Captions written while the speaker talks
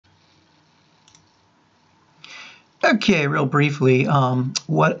Okay, real briefly,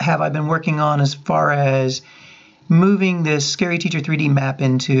 what have I been working on as far as moving this Scary Teacher 3D map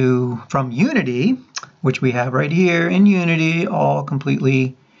from Unity, which we have right here in Unity, all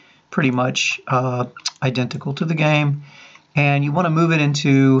completely pretty much identical to the game, and you want to move it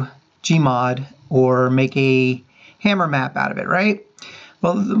into Gmod or make a Hammer map out of it, right?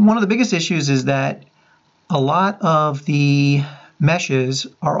 Well, one of the biggest issues is that a lot of the meshes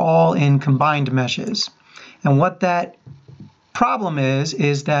are all in combined meshes. And what that problem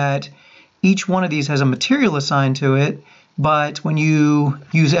is that each one of these has a material assigned to it, but when you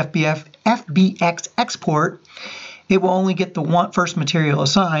use FBX export, it will only get the first material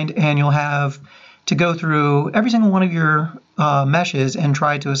assigned, and you'll have to go through every single one of your meshes and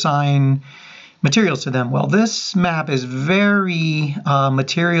try to assign materials to them. Well, this map is very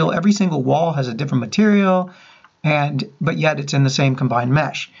material. Every single wall has a different material, but yet it's in the same combined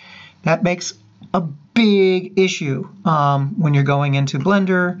mesh. That makes a big issue when you're going into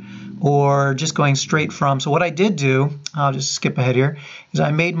Blender or just going straight from. So what I did do, I'll just skip ahead here, is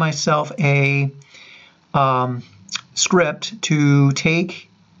I made myself a script to take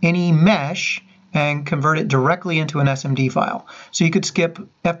any mesh and convert it directly into an SMD file. So you could skip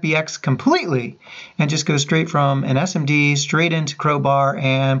FBX completely and just go straight from an SMD straight into Crowbar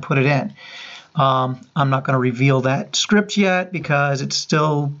and put it in. I'm not going to reveal that script yet because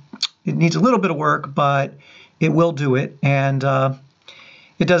it needs a little bit of work, but it will do it, and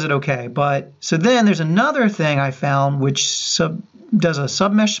it does it okay. So then there's another thing I found which does a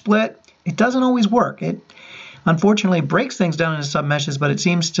submesh split. It doesn't always work. It unfortunately breaks things down into submeshes, but it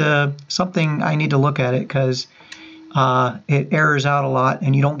seems to something I need to look at it because it errors out a lot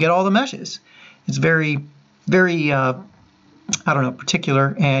and you don't get all the meshes. It's very, very I don't know,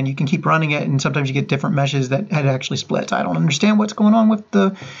 particular, and you can keep running it, and sometimes you get different meshes that it actually splits. I don't understand what's going on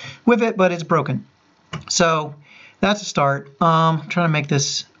with it, but it's broken. So that's a start. I'm trying to make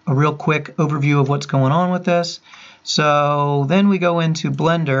this a real quick overview of what's going on with this. So then we go into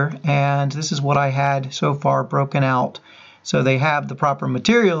Blender, and this is what I had so far broken out. So they have the proper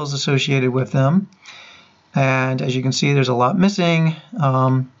materials associated with them, and as you can see, there's a lot missing.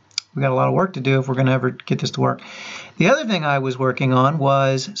 We got a lot of work to do if we're going to ever get this to work. The other thing I was working on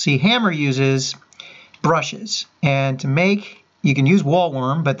was, see, Hammer uses brushes, and you can use wall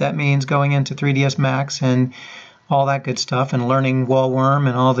worm, but that means going into 3ds Max and all that good stuff and learning wall worm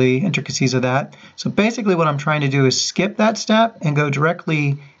and all the intricacies of that. So basically what I'm trying to do is skip that step and go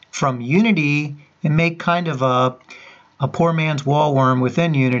directly from Unity and make kind of a poor man's wall worm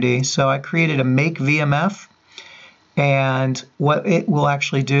within Unity. So I created a make VMF, and what it will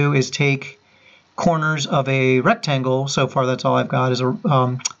actually do is take corners of a rectangle. So far that's all I've got is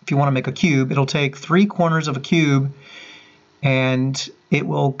if you want to make a cube, it'll take 3 corners of a cube and it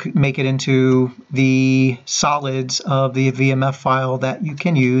will make it into the solids of the VMF file that you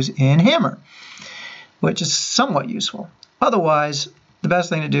can use in Hammer, which is somewhat useful. Otherwise, the best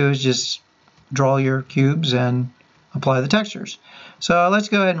thing to do is just draw your cubes and apply the textures. So let's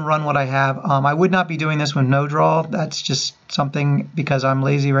go ahead and run what I have. I would not be doing this with no draw. That's just something because I'm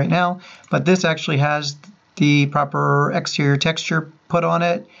lazy right now. But this actually has the proper exterior texture put on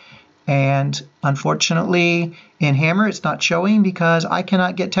it. And unfortunately, in Hammer, it's not showing because I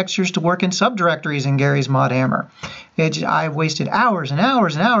cannot get textures to work in subdirectories in Garry's Mod Hammer. I've wasted hours and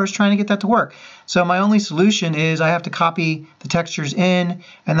hours and hours trying to get that to work. So my only solution is I have to copy the textures in,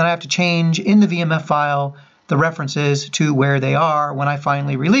 and then I have to change in the VMF file the references to where they are when I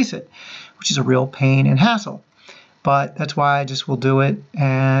finally release it, which is a real pain and hassle. But that's why I just will do it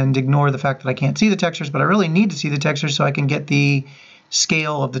and ignore the fact that I can't see the textures, but I really need to see the textures so I can get the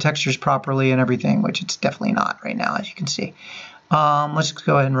scale of the textures properly and everything, which it's definitely not right now, as you can see. Let's just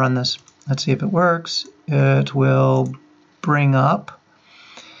go ahead and run this. Let's see if it works. It will bring up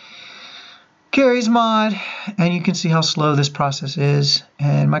Garry's Mod, and you can see how slow this process is.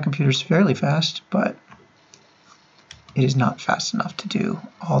 And my computer's fairly fast, but it is not fast enough to do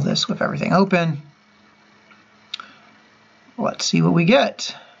all this with everything open. Let's see what we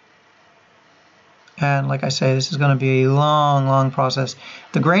get. And like I say, this is going to be a long, long process.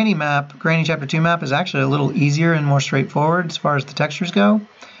 The Granny map, Granny Chapter 2 map, is actually a little easier and more straightforward as far as the textures go.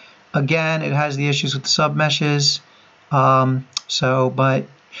 Again, it has the issues with the submeshes. But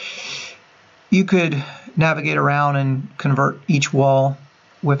you could navigate around and convert each wall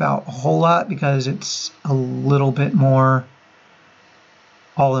without a whole lot because it's a little bit more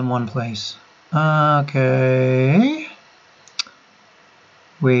all in one place. Okay.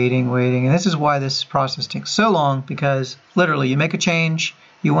 Waiting. And this is why this process takes so long, because literally you make a change,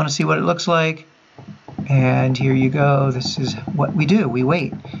 you want to see what it looks like, and here you go. This is what we do. We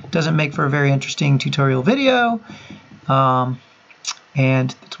wait. It doesn't make for a very interesting tutorial video, And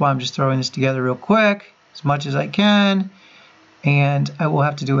that's why I'm just throwing this together real quick, as much as I can. And I will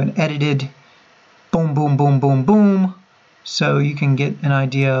have to do an edited boom, boom, boom, boom, boom, so you can get an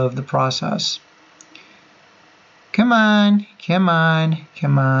idea of the process. Come on, come on,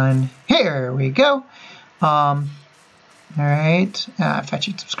 come on. Here we go. All right,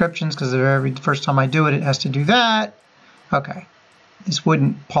 fetching subscriptions, because every first time I do it, it has to do that. Okay. This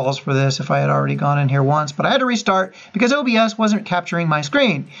wouldn't pause for this if I had already gone in here once, but I had to restart because OBS wasn't capturing my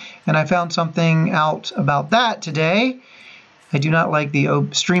screen. And I found something out about that today. I do not like the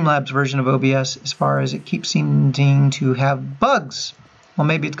Streamlabs version of OBS as far as it keeps seeming to have bugs. Well,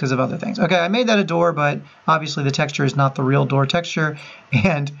 maybe it's because of other things. Okay, I made that a door, but obviously the texture is not the real door texture,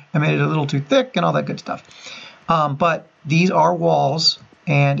 and I made it a little too thick and all that good stuff. But these are walls,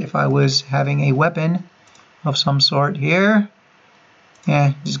 and if I was having a weapon of some sort here,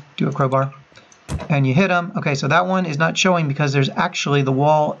 yeah, just do a crowbar, and you hit them. Okay, so that one is not showing because there's actually the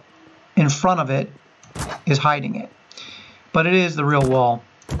wall in front of it is hiding it. But it is the real wall.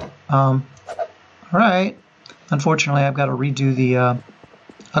 All right. Unfortunately, I've got to redo the...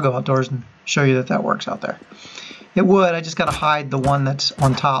 I'll go outdoors and show you that that works out there. It would. I just got to hide the one that's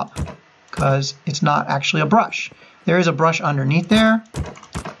on top because it's not actually a brush. There is a brush underneath there,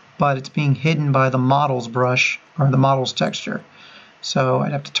 but it's being hidden by the model's brush or the model's texture. So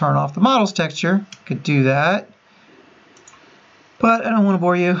I'd have to turn off the model's texture. I could do that. But I don't want to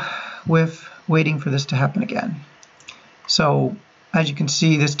bore you with waiting for this to happen again. So as you can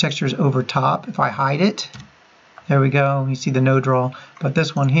see, this texture is over top. If I hide it, there we go. You see the no draw. But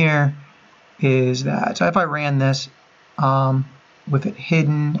this one here is that. So if I ran this with it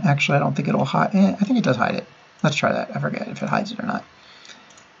hidden, actually I don't think it'll hide. I think it does hide it. Let's try that. I forget if it hides it or not.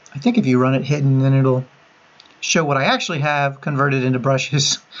 I think if you run it hidden, then it'll show what I actually have converted into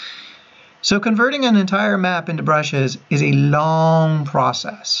brushes. So converting an entire map into brushes is a long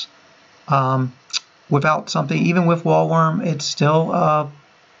process. Without something, even with Wallworm, it's still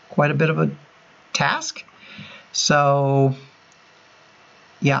quite a bit of a task. So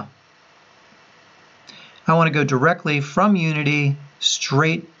yeah, I want to go directly from Unity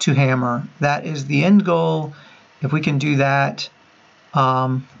straight to Hammer. That is the end goal. If we can do that,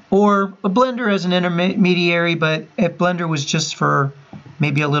 or a Blender as an intermediary, but if Blender was just for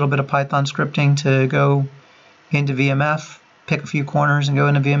maybe a little bit of Python scripting to go into VMF, pick a few corners and go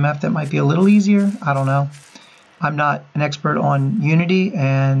into VMF, that might be a little easier. I don't know. I'm not an expert on Unity,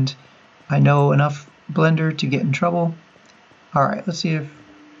 and I know enough Blender to get in trouble. All right, let's see if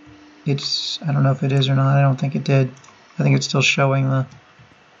it's, I don't know if it is or not. I don't think it did. I think it's still showing the,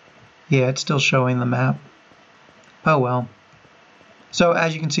 yeah, it's still showing the map. Oh well. So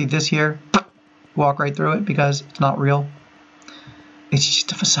as you can see, this here, walk right through it because it's not real. It's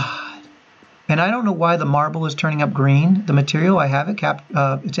just a facade. And I don't know why the marble is turning up green. The material, I have it capped,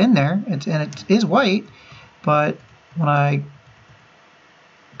 it's in there, and it is white, but when I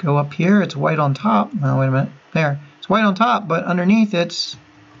go up here, it's white on top. Oh, wait a minute. There. It's white on top, but underneath it's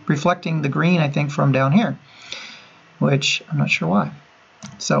reflecting the green, I think, from down here, which I'm not sure why.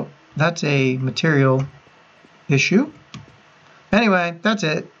 So that's a material issue. Anyway, that's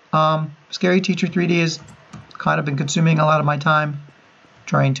it. Scary Teacher 3D has kind of been consuming a lot of my time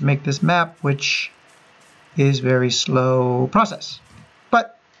trying to make this map, which is a very slow process.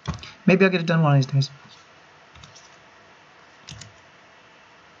 But maybe I'll get it done one of these days.